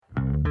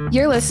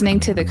You're listening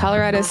to the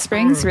Colorado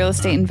Springs Real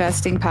Estate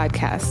Investing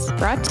Podcast,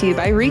 brought to you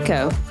by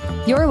RICO,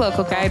 your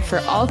local guide for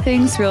all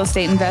things real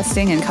estate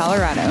investing in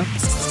Colorado.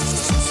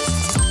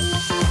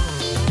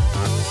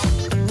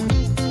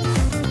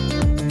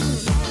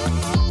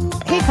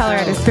 Hey,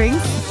 Colorado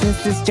Springs.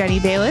 This is Jenny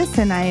Bayless,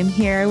 and I am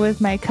here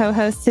with my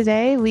co-host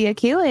today, Leah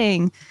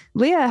Keeling.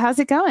 Leah, how's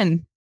it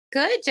going?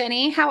 Good,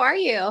 Jenny. How are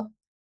you?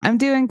 I'm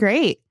doing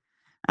great.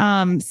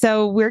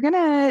 So we're going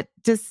to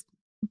just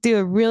do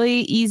a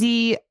really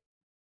easy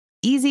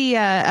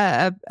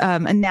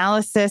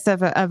analysis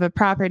of a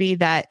property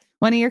that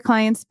one of your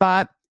clients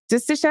bought,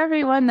 just to show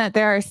everyone that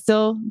there are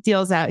still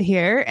deals out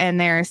here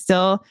and there are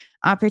still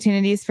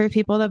opportunities for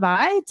people to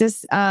buy.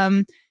 Just,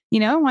 want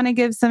to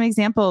give some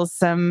examples,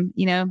 some,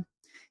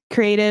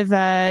 creative,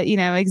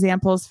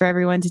 examples for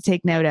everyone to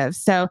take note of.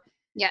 So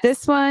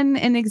This one,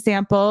 an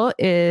example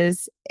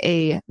is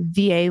a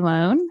VA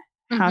loan,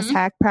 house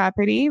hack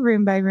property,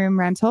 room by room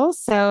rental.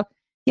 So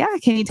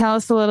can you tell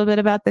us a little bit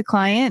about the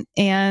client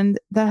and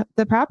the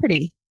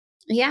property?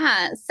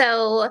 Yeah.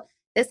 So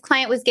this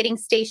client was getting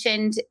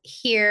stationed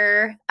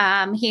here.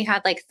 He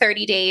had like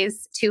 30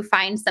 days to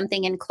find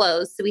something and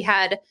close. So we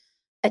had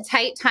a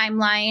tight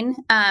timeline.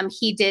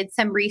 He did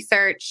some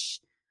research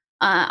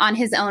on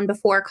his own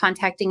before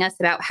contacting us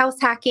about house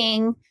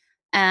hacking.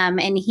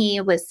 And he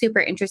was super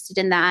interested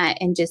in that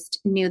and just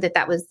knew that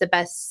that was the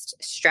best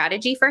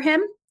strategy for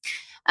him.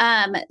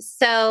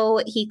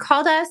 So he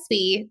called us.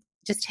 We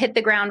just hit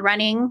the ground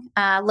running,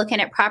 looking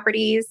at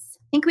properties.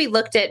 I think we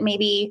looked at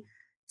maybe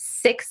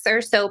 6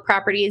 or so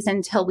properties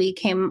until we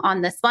came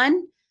on this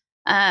one.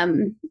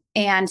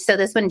 And so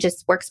this one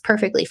just works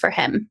perfectly for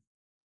him.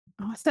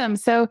 Awesome.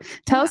 So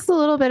tell us a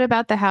little bit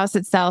about the house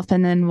itself,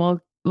 and then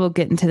we'll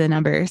get into the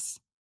numbers.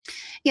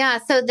 Yeah.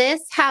 So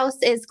this house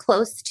is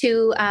close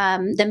to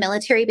the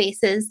military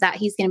bases that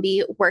he's going to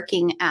be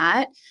working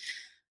at.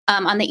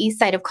 On the east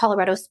side of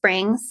Colorado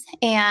Springs.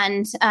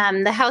 And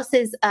the house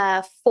is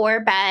a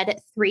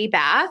 4-bed,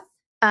 3-bath.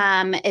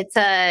 It's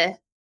a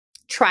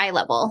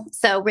tri-level.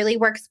 So really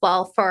works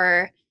well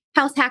for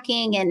house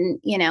hacking and,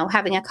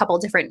 having a couple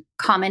different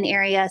common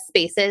area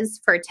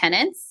spaces for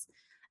tenants.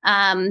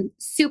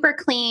 Super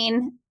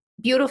clean,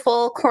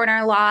 beautiful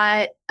corner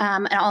lot,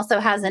 and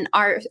also has an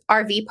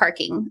RV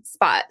parking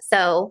spot.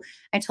 So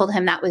I told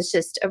him that was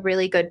just a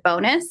really good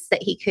bonus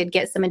that he could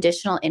get some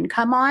additional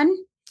income on.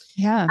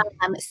 Yeah.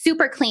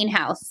 Super clean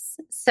house.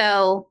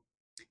 So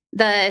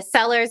the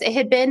sellers, it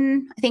had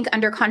been, I think,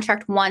 under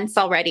contract once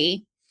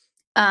already,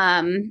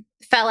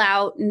 fell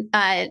out,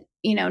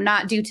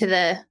 not due to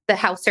the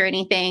house or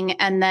anything.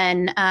 And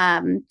then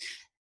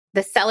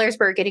the sellers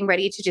were getting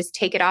ready to just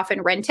take it off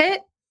and rent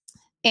it.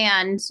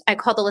 And I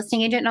called the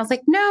listing agent and I was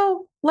like,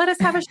 no, let us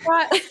have a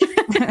shot.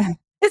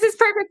 This is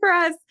perfect for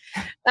us.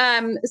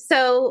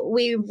 So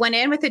we went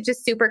in with a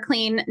just super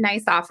clean,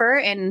 nice offer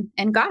and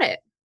got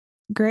it.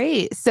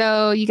 Great.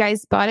 So you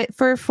guys bought it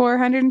for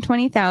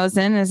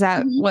 $420,000. Is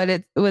that what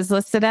it was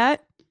listed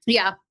at?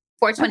 Yeah,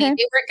 $420,000. Okay.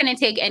 They weren't going to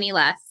take any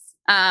less.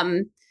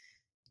 I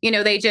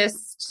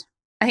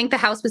think the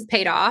house was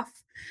paid off.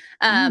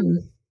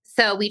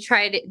 So we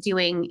tried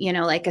doing,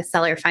 like a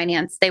seller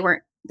finance. They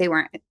weren't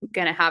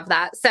going to have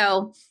that.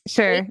 So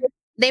sure,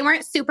 they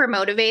weren't super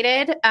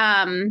motivated.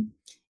 And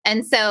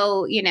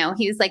so,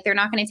 he was like, they're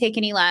not going to take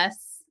any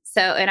less.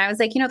 So, and I was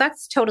like,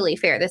 that's totally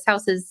fair. This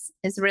house is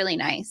really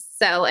nice.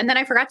 So, and then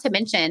I forgot to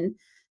mention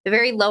the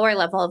very lower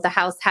level of the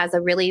house has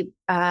a really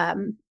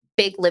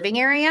big living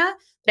area.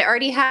 It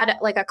already had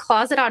like a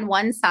closet on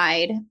one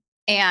side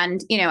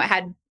and, it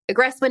had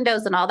egress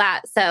windows and all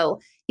that. So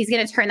he's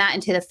going to turn that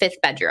into the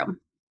 5th bedroom.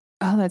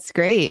 Oh, that's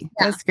great. Yeah.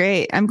 That's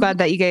great. I'm glad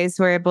that you guys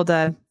were able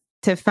to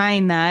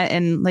find that.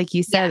 And like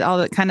you said, all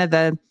the kind of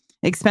the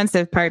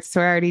expensive parts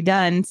were already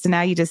done. So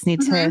now you just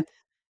need to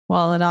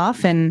wall it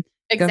off and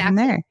go from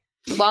there.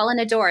 Wall and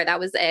a door. That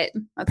was it.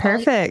 That's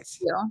perfect.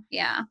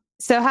 Yeah.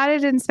 So how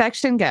did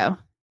inspection go?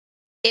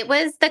 It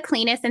was the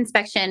cleanest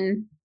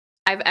inspection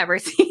I've ever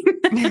seen.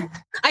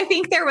 I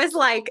think there was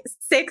like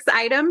 6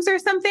 items or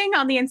something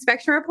on the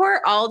inspection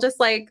report, all just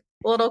like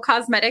little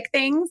cosmetic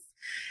things.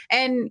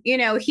 And,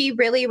 he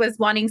really was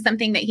wanting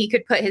something that he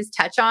could put his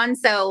touch on.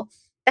 So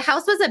the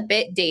house was a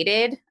bit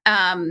dated.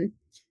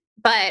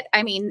 But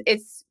I mean,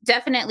 it's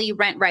definitely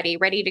rent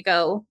ready to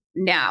go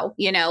now,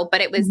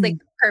 but it was like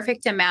the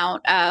perfect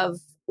amount of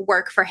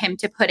work for him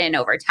to put in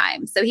over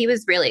time. So he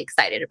was really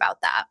excited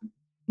about that.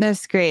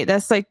 That's great.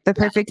 That's like the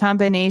perfect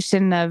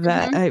combination of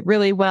a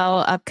really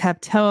well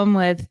upkept home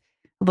with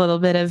a little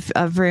bit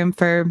of room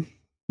for,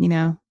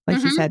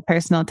 like you said,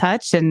 personal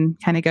touch and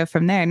kind of go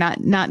from there. Not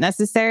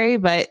necessary,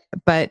 but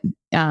the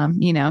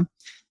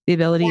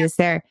ability is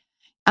there.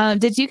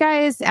 Did you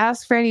guys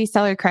ask for any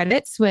seller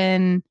credits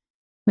when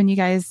you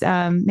guys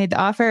made the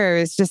offer, or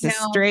is just a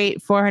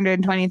straight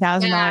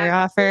 $420,000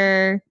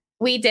 offer?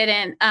 We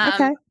didn't.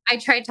 Okay. I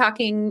tried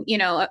talking,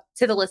 to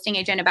the listing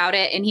agent about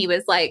it, and he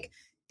was like,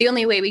 the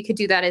only way we could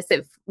do that is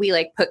if we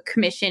like put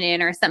commission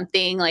in or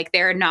something. Like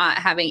they're not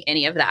having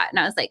any of that. And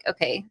I was like,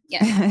 okay,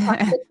 yeah. Talk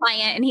to the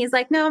client, and he's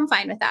like, no, I'm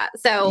fine with that.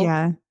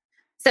 So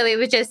it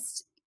was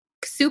just,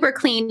 super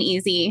clean,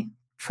 easy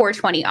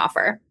 420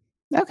 offer.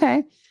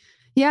 Okay.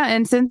 Yeah.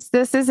 And since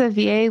this is a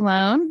VA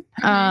loan,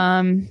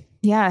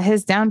 yeah,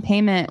 his down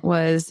payment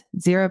was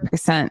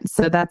 0%.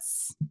 So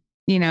that's,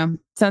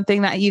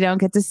 something that you don't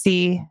get to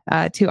see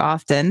too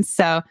often.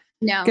 So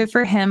No. good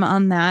for him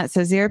on that.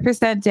 So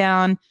 0%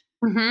 down.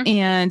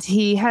 And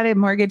he had a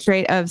mortgage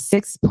rate of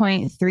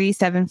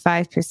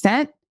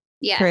 6.375%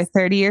 for a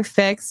 30-year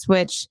fix,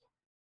 which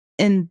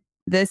in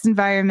this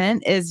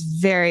environment is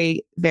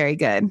very, very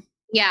good.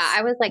 Yeah.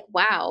 I was like,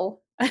 wow.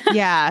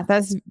 Yeah,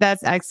 that's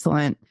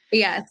excellent.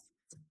 Yes.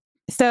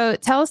 So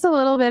tell us a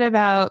little bit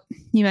about,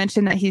 you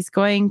mentioned that he's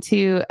going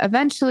to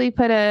eventually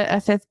put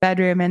a fifth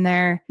bedroom in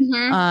there.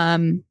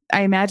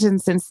 I imagine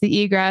since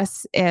the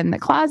egress and the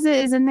closet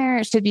is in there,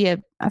 it should be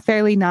a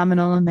fairly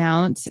nominal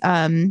amount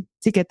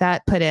to get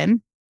that put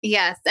in.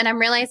 Yes. And I'm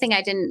realizing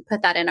I didn't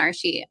put that in our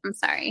sheet. I'm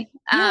sorry.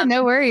 Yeah,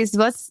 no worries.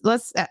 Let's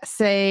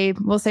say,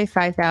 we'll say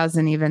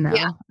 5,000, even though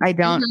I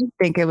don't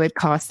think it would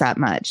cost that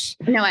much.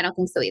 No, I don't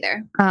think so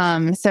either.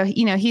 So,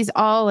 he's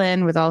all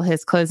in with all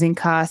his closing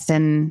costs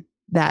and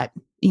that,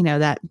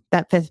 that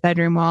fifth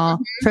bedroom wall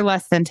for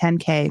less than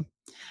 10K.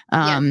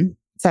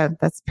 So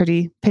that's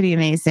pretty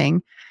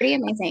amazing. Pretty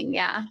amazing.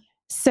 Yeah.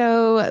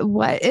 So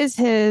what is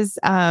his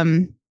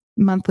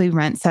monthly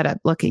rent setup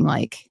looking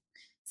like?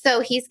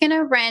 So he's going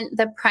to rent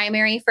the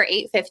primary for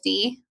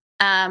 $850,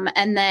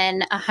 and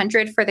then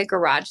 $100 for the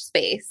garage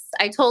space.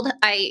 I told him,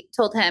 I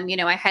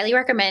highly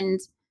recommend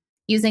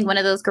using one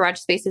of those garage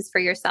spaces for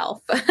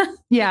yourself.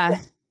 Yeah.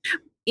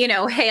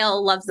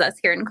 Hale loves us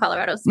here in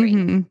Colorado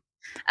Springs.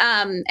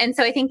 And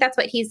so I think that's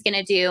what he's going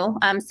to do.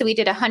 So we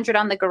did $100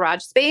 on the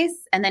garage space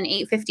and then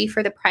 $850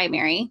 for the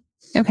primary.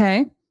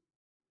 Okay.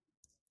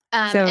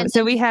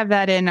 So we have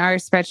that in our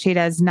spreadsheet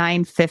as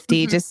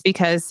 $950, just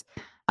because,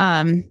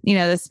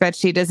 the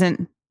spreadsheet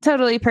isn't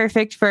totally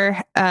perfect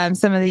for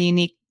some of the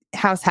unique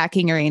house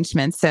hacking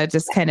arrangements. So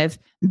just kind of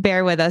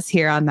bear with us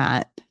here on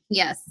that.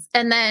 Yes.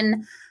 And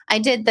then I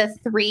did the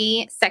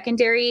 3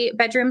 secondary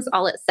bedrooms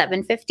all at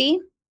 $750.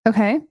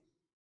 Okay.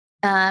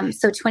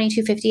 So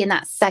 $2,250 in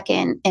that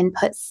second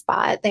input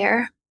spot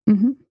there.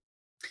 And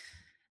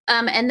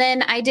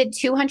then I did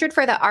 $200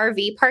 for the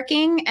RV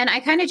parking, and I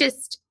kind of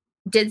just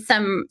did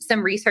some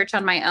research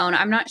on my own.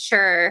 I'm not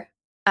sure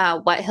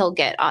what he'll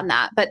get on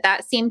that, but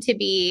that seemed to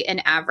be an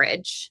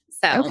average.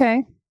 So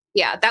okay.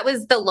 Yeah, that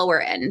was the lower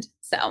end.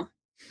 So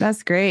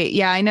that's great.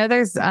 Yeah, I know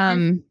there's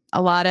a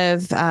lot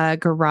of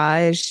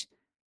garage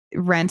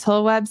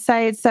rental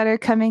websites that are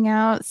coming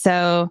out.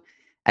 So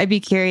I'd be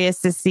curious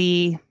to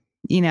see,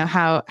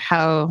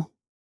 how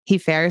he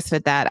fares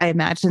with that. I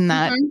imagine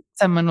that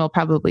someone will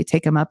probably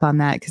take him up on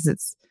that because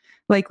it's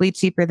likely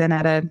cheaper than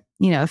at a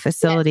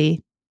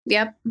facility.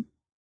 Yep.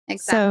 Exactly.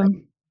 So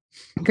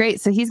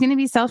great. So he's going to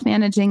be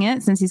self-managing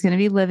it since he's going to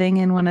be living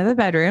in one of the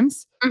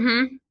bedrooms,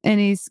 and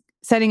he's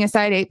setting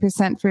aside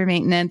 8% for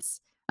maintenance.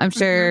 I'm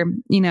sure,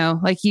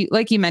 like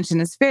you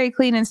mentioned, it's very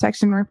clean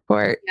inspection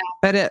report,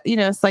 but a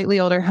slightly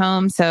older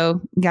home.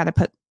 So you got to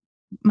put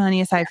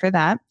money aside for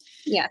that.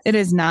 Yes. It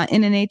is not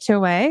in an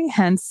HOA,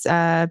 hence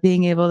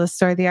being able to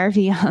store the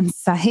RV on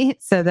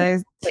site. So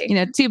there's,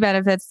 2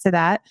 benefits to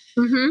that.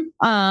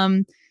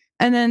 And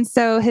then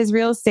so his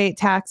real estate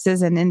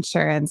taxes and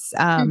insurance.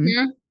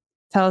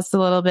 Tell us a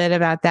little bit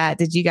about that.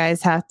 Did you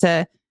guys have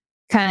to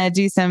kind of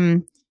do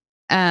some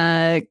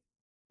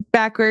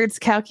backwards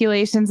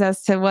calculations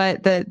as to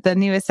what the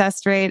new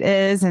assessed rate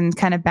is and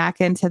kind of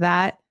back into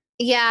that?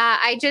 Yeah,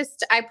 I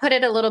put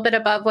it a little bit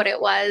above what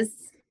it was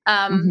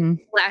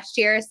last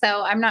year.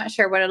 So I'm not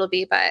sure what it'll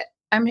be, but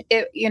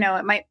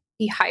it might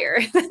be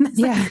higher than this.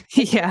 Yeah.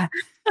 Yeah.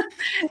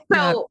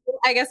 So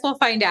I guess we'll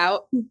find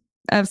out.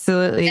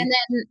 Absolutely. And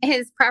then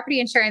his property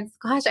insurance,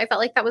 gosh, I felt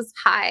like that was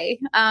high.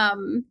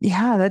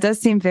 Yeah, that does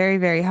seem very,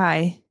 very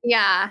high.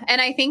 Yeah.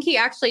 And I think he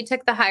actually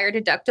took the higher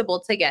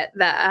deductible to get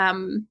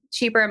the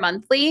cheaper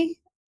monthly.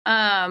 So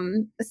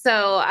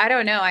I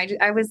don't know.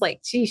 I was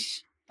like,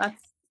 geesh,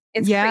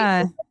 it's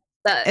crazy.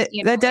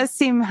 That does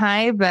seem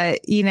high,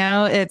 but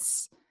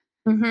it's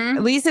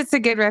at least it's a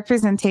good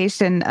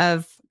representation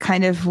of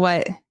kind of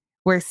what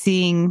we're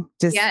seeing.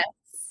 Just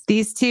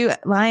these 2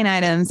 line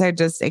items are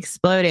just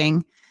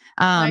exploding.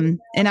 And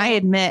I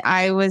admit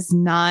I was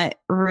not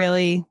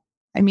really,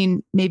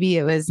 maybe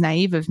it was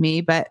naive of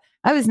me, but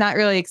I was not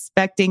really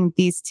expecting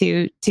these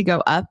 2 to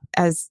go up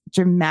as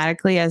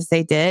dramatically as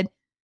they did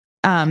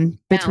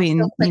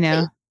between,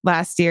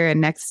 last year and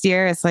next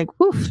year. It's like,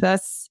 whew,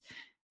 that's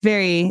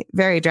very,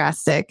 very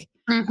drastic.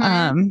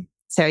 So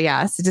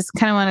just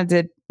kind of wanted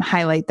to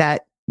highlight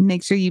that.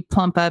 Make sure you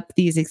plump up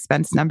these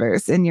expense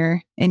numbers in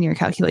your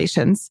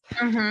calculations.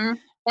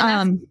 And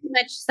that's pretty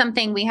much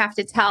something we have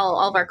to tell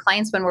all of our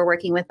clients when we're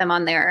working with them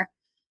on their,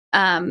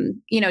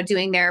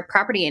 doing their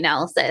property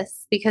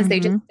analysis, because they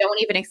just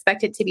don't even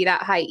expect it to be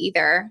that high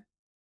either.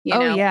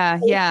 Yeah.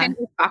 Kind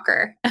of a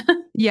shocker.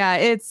 Yeah,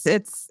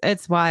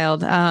 it's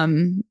wild. I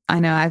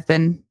know I've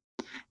been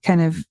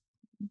kind of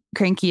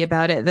cranky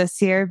about it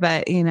this year,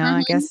 but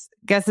I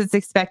guess it's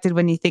expected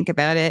when you think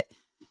about it.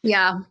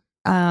 Yeah.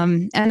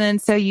 And then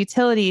so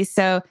utilities.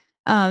 So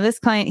This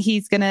client,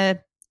 he's going to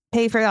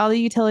pay for all the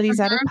utilities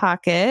out of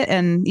pocket.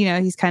 And,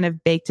 he's kind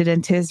of baked it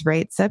into his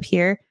rates up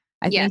here.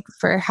 I think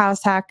for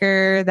House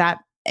Hacker, that,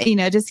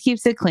 just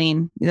keeps it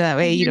clean. That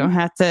way you don't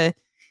have to,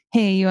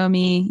 hey, you owe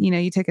me,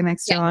 you took an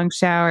extra long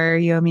shower,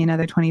 you owe me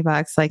another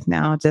 $20. Like,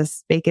 no,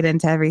 just bake it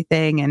into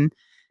everything and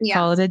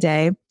call it a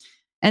day.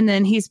 And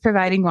then he's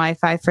providing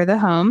Wi-Fi for the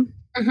home.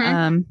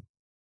 And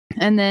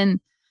then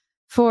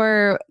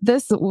for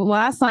this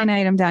last line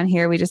item down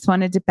here, we just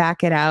wanted to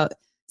back it out.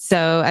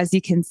 So as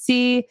you can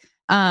see,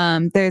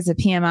 there's a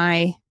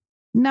PMI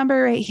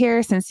number right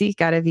here. Since he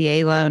got a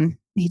VA loan,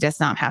 he does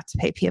not have to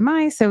pay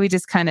PMI. So we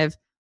just kind of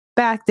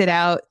backed it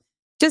out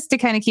just to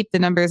kind of keep the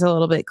numbers a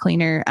little bit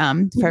cleaner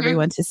for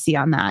everyone to see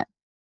on that.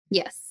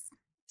 Yes.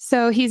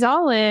 So he's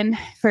all in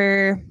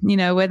for,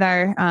 with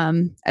our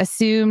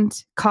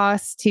assumed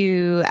cost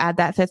to add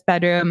that 5th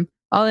bedroom,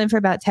 all in for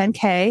about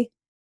 $10K.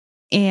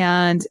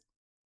 And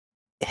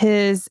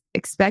his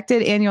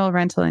expected annual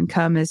rental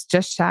income is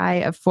just shy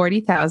of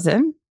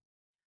 $40,000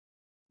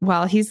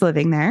 while he's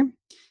living there.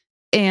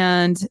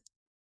 And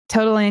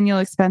total annual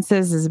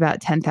expenses is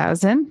about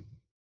 $10,000.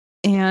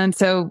 And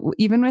so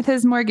even with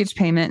his mortgage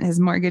payment is,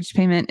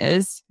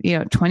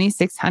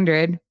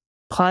 $2,600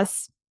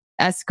 plus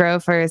escrow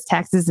for his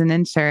taxes and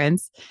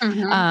insurance.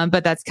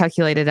 But that's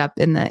calculated up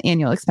in the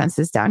annual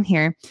expenses down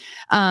here.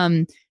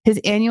 His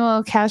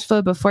annual cash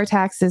flow before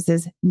taxes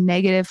is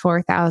negative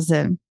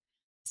 $4,000.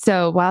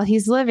 So while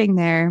he's living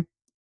there,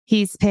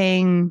 he's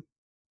paying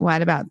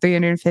about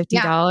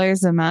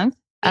 $350 a month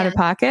out of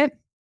pocket.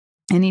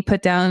 And he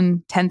put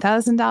down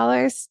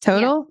 $10,000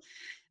 total.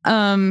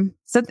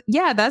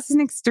 That's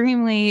an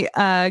extremely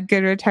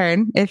good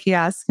return, if you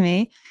ask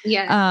me.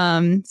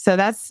 So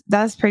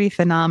that's pretty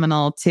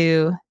phenomenal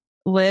to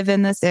live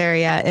in this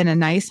area in a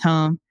nice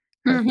home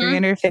for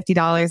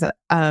 $350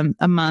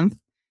 a month,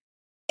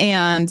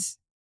 and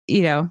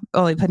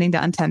only putting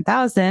down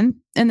 $10,000.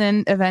 And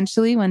then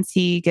eventually, once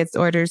he gets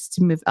orders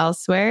to move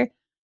elsewhere,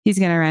 he's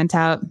going to rent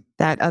out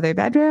that other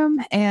bedroom,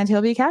 and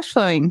he'll be cash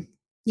flowing.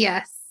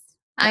 Yes,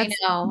 I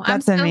know.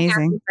 That's I'm so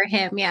amazing happy for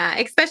him. Yeah,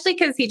 especially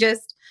because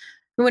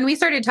when we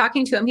started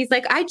talking to him, he's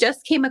like, I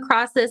just came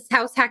across this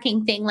house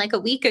hacking thing like a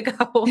week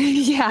ago.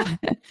 Yeah.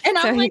 And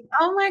I'm like,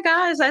 oh my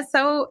gosh, that's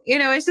so,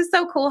 it's just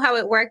so cool how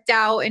it worked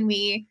out. And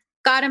we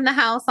got him the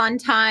house on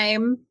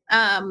time,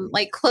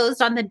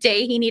 closed on the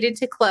day he needed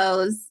to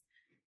close.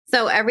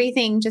 So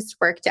everything just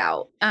worked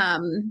out.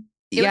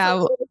 It was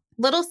a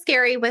little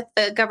scary with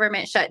the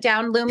government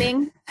shutdown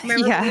looming.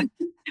 Remember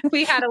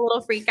we had a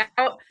little freak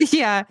out.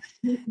 Yeah.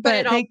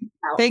 But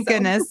thank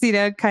goodness,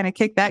 kind of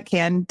kicked that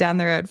can down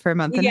the road for a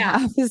month and a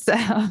half. So so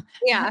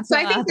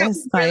I think that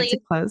was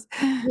really close.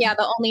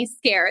 The only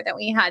scare that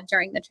we had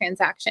during the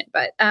transaction.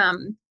 But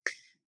and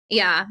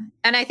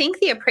I think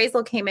the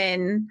appraisal came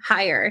in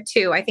higher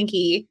too. I think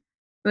it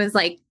was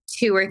like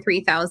 2,000 or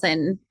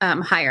 3,000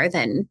 higher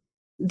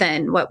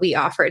than what we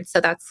offered. So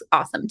that's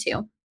awesome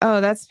too.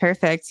 Oh, that's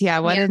perfect. Yeah.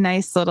 What a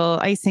nice little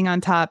icing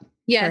on top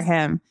for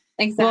him.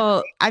 Exactly.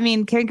 Well, I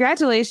mean,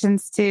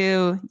 congratulations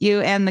to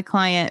you and the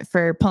client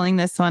for pulling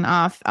this one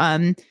off.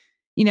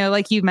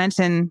 Like you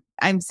mentioned,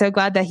 I'm so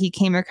glad that he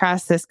came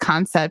across this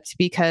concept,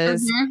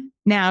 because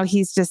now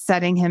he's just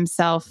setting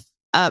himself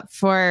up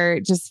for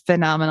just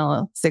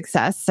phenomenal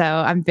success. So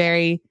I'm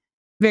very,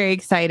 very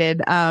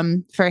excited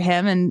for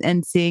him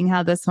and seeing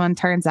how this one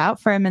turns out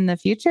for him in the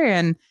future.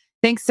 And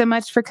thanks so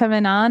much for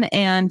coming on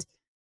and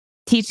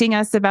teaching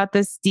us about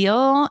this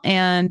deal.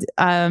 And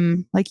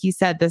like you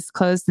said, this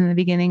closed in the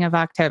beginning of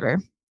October.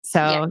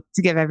 So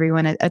to give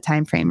everyone a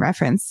time frame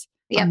reference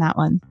on that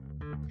one.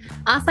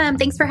 Awesome.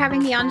 Thanks for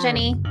having me on,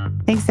 Jenny.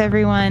 Thanks,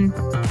 everyone.